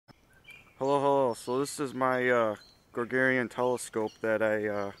Hello. So this is my Gregorian telescope that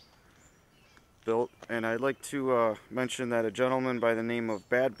I built, and I'd like to mention that a gentleman by the name of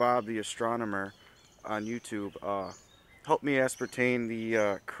Bad Bob the Astronomer on YouTube helped me ascertain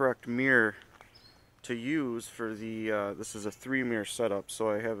the correct mirror to use for the. This is a 3-mirror setup, so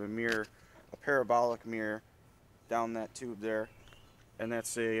I have a mirror, a parabolic mirror, down that tube there, and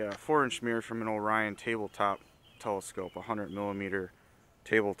that's a 4-inch mirror from an Orion tabletop telescope, a 100mm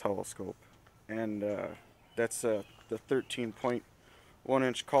table telescope. And that's the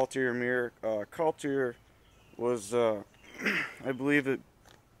 13.1-inch Coulter mirror. Coulter was, I believe it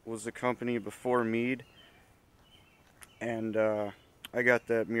was a company before Meade, and I got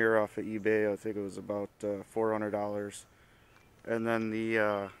that mirror off of eBay. I think it was about $400, and then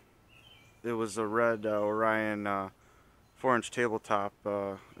it was a red Orion 4-inch tabletop.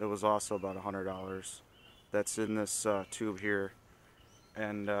 It was also about $100. That's in this tube here.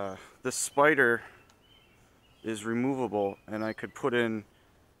 And this spider is removable, and I could put in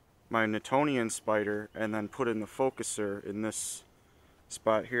my Newtonian spider and then put in the focuser in this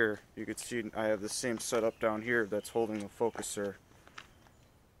spot here. You can see I have the same setup down here that's holding the focuser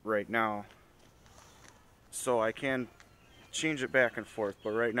right now, so I can change it back and forth,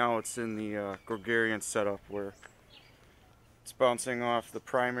 but right now it's in the Gregorian setup where it's bouncing off the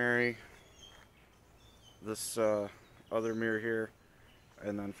primary, this other mirror here,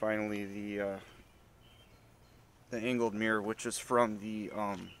 and then finally the angled mirror, which is from the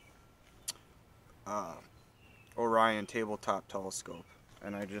Orion tabletop telescope.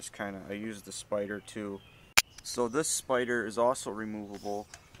 And I just I use the spider too. So this spider is also removable.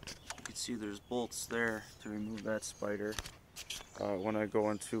 You can see there's bolts there to remove that spider when I go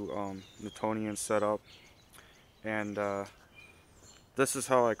into Newtonian setup. And this is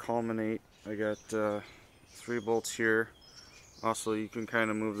how I culminate. I got 3 bolts here. Also, you can kind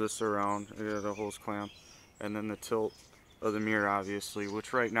of move this around. I got a hose clamp, and then the tilt of the mirror, obviously,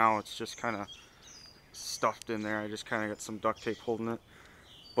 which right now it's just kind of stuffed in there. I just kind of got some duct tape holding it,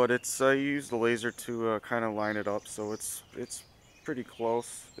 but it's I use the laser to kind of line it up, so it's pretty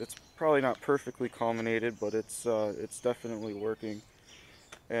close. It's probably not perfectly culminated, but it's definitely working.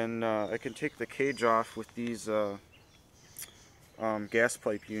 And I can take the cage off with these gas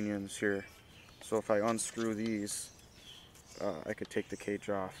pipe unions here. So if I unscrew these, I could take the cage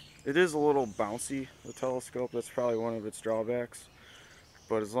off. It is a little bouncy, the telescope. That's probably one of its drawbacks.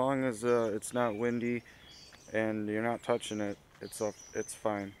 But as long as it's not windy and you're not touching it, it's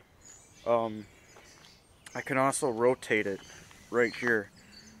fine. I can also rotate it right here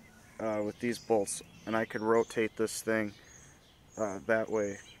with these bolts, and I could rotate this thing that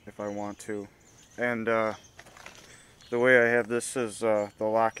way if I want to. And the way I have this is the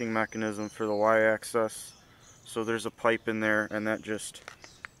locking mechanism for the Y-axis. So there's a pipe in there, and that just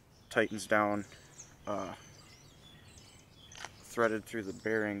tightens down, threaded through the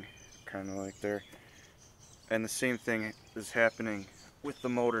bearing, kind of like there. And the same thing is happening with the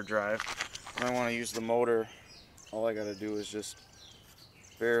motor drive. When I want to use the motor, all I got to do is just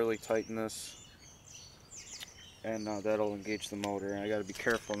barely tighten this, and that'll engage the motor. And I got to be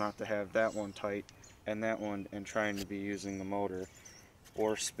careful not to have that one tight and that one and trying to be using the motor,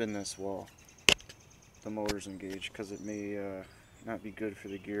 or spin this while the motor's engaged, because it may not be good for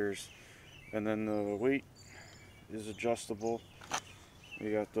the gears. And then the weight is adjustable.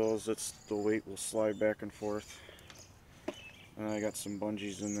 We got those, the weight will slide back and forth. And I got some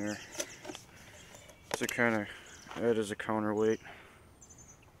bungees in there to kind of add as a counterweight.